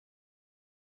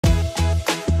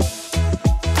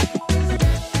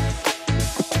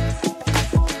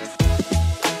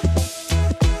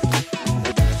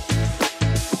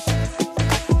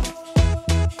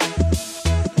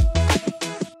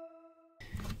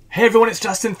Hey everyone, it's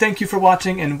Justin. Thank you for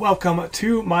watching and welcome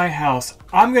to my house.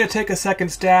 I'm going to take a second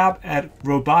stab at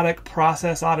robotic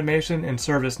process automation in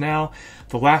ServiceNow.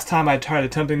 The last time I tried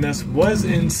attempting this was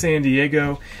in San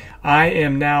Diego. I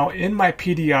am now in my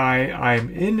PDI. I'm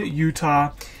in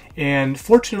Utah, and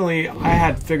fortunately I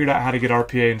had figured out how to get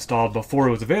RPA installed before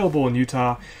it was available in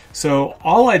Utah. So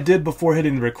all I did before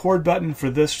hitting the record button for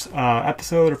this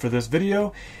episode or for this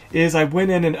video is I went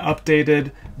in and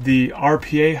updated the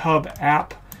RPA Hub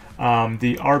app,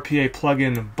 the RPA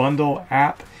plugin bundle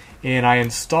app, and I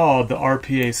installed the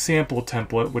RPA sample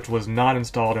template, which was not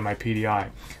installed in my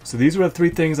PDI. So these were the three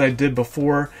things I did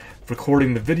before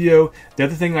recording the video. The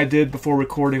other thing I did before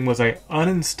recording was I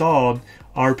uninstalled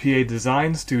RPA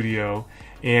Design Studio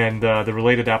and the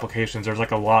related applications. There's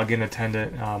like a login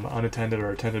attendant, unattended or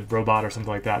attended robot or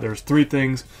something like that. There's three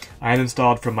things I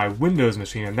uninstalled from my Windows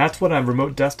machine, and that's what I'm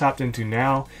remote desktoped into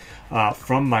now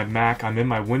from my Mac. I'm in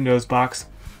my Windows box.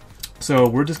 So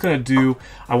we're just going to do,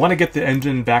 I want to get the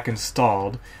engine back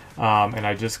installed, and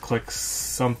I just click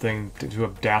something to do a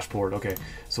dashboard. Okay,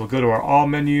 so we'll go to our All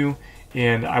menu,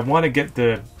 and I want to get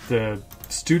the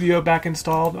Studio back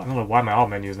installed. I don't know why my All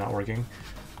menu is not working.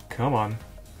 Come on.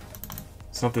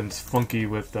 Something's funky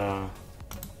with the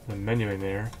menuing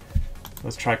there.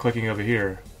 Let's try clicking over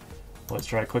here. Let's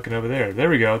try clicking over there. There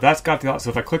we go. That's got the,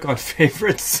 so if I click on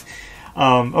favorites,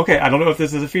 okay, I don't know if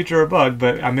this is a feature or a bug,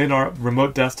 but I'm in our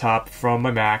remote desktop from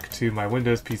my Mac to my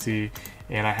Windows PC,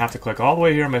 and I have to click all the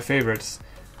way here on my favorites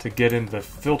to get into the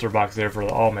filter box there for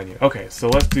the All menu. Okay, so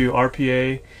let's do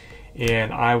RPA,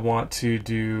 and I want to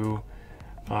do,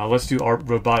 let's do our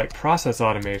robotic process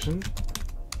automation.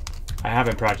 I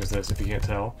haven't practiced this, if you can't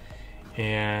tell.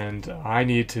 And I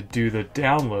need to do the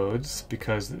downloads,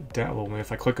 because well,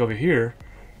 if I click over here,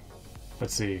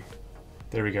 let's see,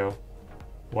 there we go.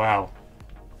 Wow.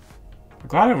 I'm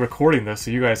glad I'm recording this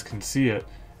so you guys can see it,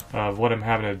 of what I'm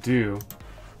having to do,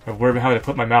 or where I'm having to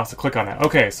put my mouse to click on that.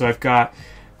 Okay, so I've got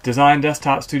Design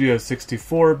Desktop Studio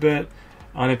 64-bit,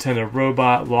 Unattended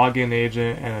Robot, Login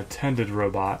Agent, and Attended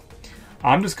Robot.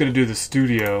 I'm just going to do the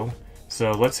Studio,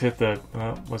 so let's hit the,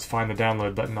 let's find the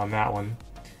download button on that one.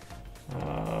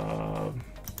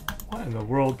 What in the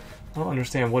world? I don't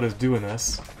understand what is doing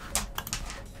this.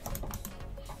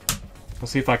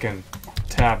 Let's see if I can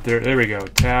tab. There we go.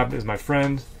 Tab is my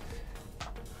friend.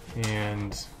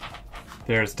 And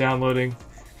there it's downloading.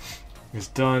 It's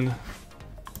done.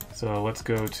 So let's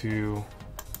go to,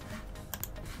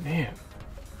 man,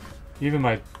 even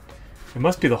my, it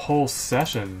must be the whole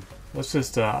session. Let's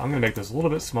just, I'm going to make this a little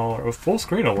bit smaller. Oh, full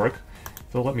screen will work.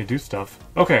 They'll let me do stuff.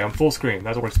 Okay, I'm full screen.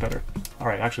 That works better.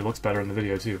 Alright, actually looks better in the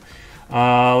video too.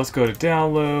 Let's go to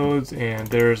downloads, and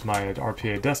there's my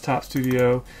RPA Desktop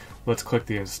Studio. Let's click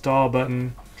the install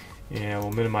button, and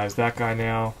we'll minimize that guy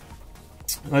now.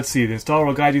 Let's see, the installer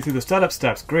will guide you through the setup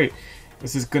steps. Great.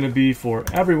 This is going to be for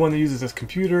everyone that uses this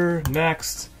computer.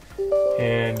 Next.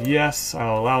 And yes,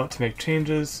 I'll allow it to make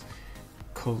changes.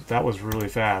 Cool. That was really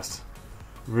fast.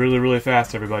 Really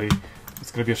fast, everybody.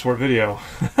 It's going to be a short video.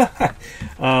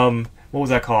 What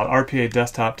was that called? RPA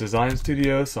Desktop Design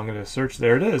Studio. So I'm going to search.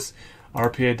 There it is.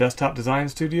 RPA Desktop Design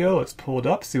Studio. Let's pull it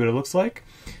up, see what it looks like.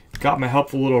 Got my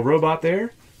helpful little robot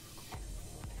there.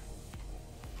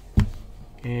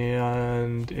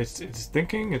 And it's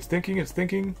thinking. I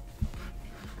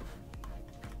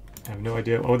have no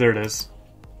idea. Oh, there it is.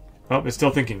 Oh, it's still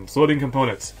thinking. It's loading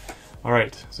components.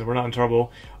 Alright, so we're not in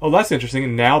trouble. Oh, that's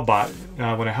interesting.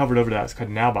 NowBot. When I hovered over that, it's called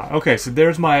NowBot. Okay, so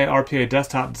there's my RPA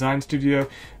Desktop Design Studio.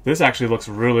 This actually looks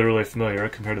really familiar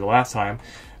compared to the last time.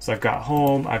 So I've got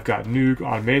Home, I've got New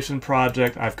Automation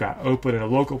Project, I've got Open and a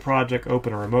Local Project,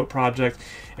 Open a Remote Project.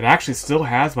 It actually still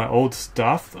has my old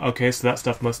stuff. Okay, so that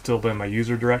stuff must still be in my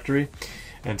user directory.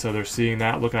 And so they're seeing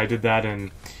that. Look, I did that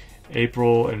in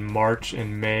April and March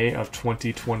and May of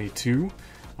 2022.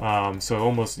 So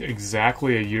almost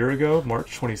exactly a year ago,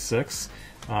 March 26th.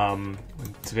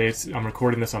 Today I'm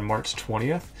recording this on March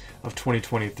 20th of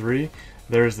 2023.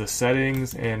 There's the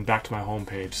settings and back to my home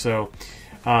page. So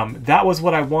that was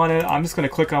what I wanted. I'm just going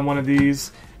to click on one of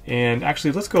these, and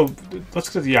actually let's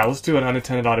do an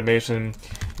unattended automation,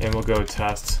 and we'll go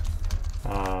test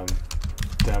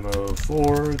demo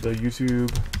for the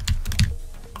YouTube,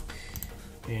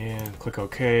 and click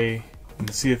OK. And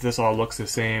to see if this all looks the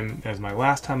same as my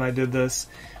last time I did this.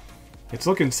 It's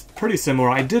looking pretty similar.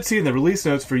 I did see in the release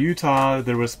notes for Utah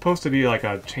there was supposed to be like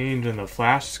a change in the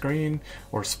flash screen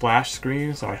or splash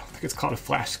screen. So I don't think it's called a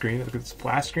flash screen. I think it's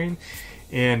splash screen.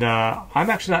 And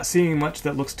I'm actually not seeing much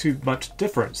that looks too much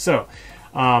different. So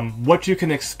what you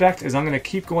can expect is I'm going to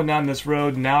keep going down this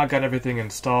road. Now I've got everything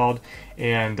installed,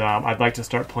 and I'd like to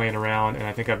start playing around. And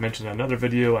I think I've mentioned in another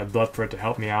video, I'd love for it to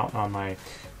help me out on my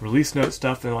release note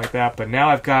stuff and like that. But now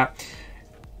I've got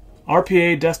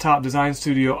RPA Desktop Design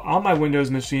Studio on my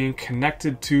Windows machine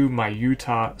connected to my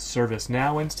Utah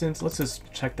ServiceNow instance. Let's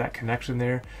just check that connection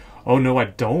there. Oh no, I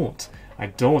don't.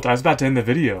 I was about to end the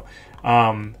video.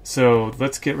 So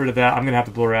let's get rid of that. I'm gonna have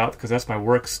to blur out because that's my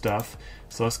work stuff.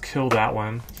 So let's kill that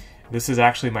one. This is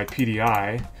actually my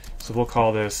PDI. So we'll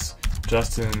call this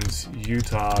Justin's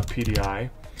Utah PDI.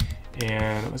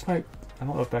 And what's my, I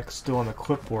don't know if that's still on the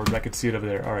clipboard, but I can see it over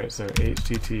there. All right, so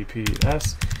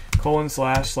https://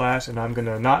 and I'm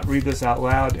gonna not read this out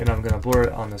loud, and I'm gonna blur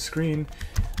it on the screen.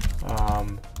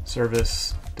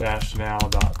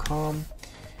 Service-now.com,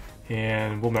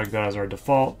 and we'll make that as our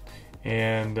default.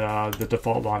 And the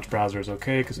default launch browser is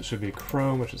okay because it should be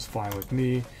Chrome, which is fine with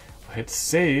me. I'll hit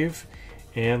save,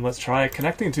 and let's try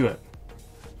connecting to it.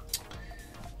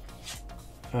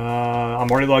 I'm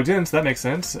already logged in, so that makes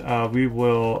sense. We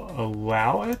will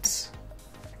allow it,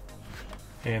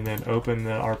 and then open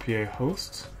the RPA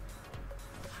host.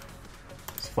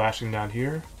 It's flashing down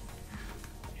here,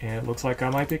 and it looks like I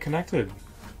might be connected.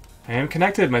 I am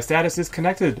connected. My status is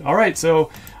connected. All right, so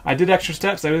I did extra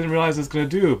steps I didn't realize I was going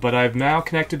to do, but I've now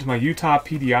connected to my Utah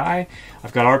PDI.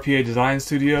 I've got RPA Design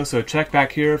Studio, so check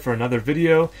back here for another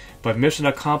video. But mission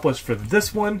accomplished for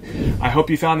this one. I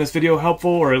hope you found this video helpful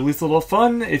or at least a little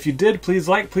fun. If you did, please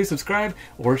like, please subscribe,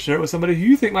 or share it with somebody who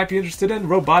you think might be interested in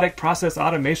robotic process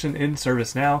automation in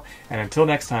ServiceNow. And until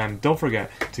next time, don't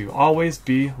forget to always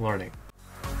be learning.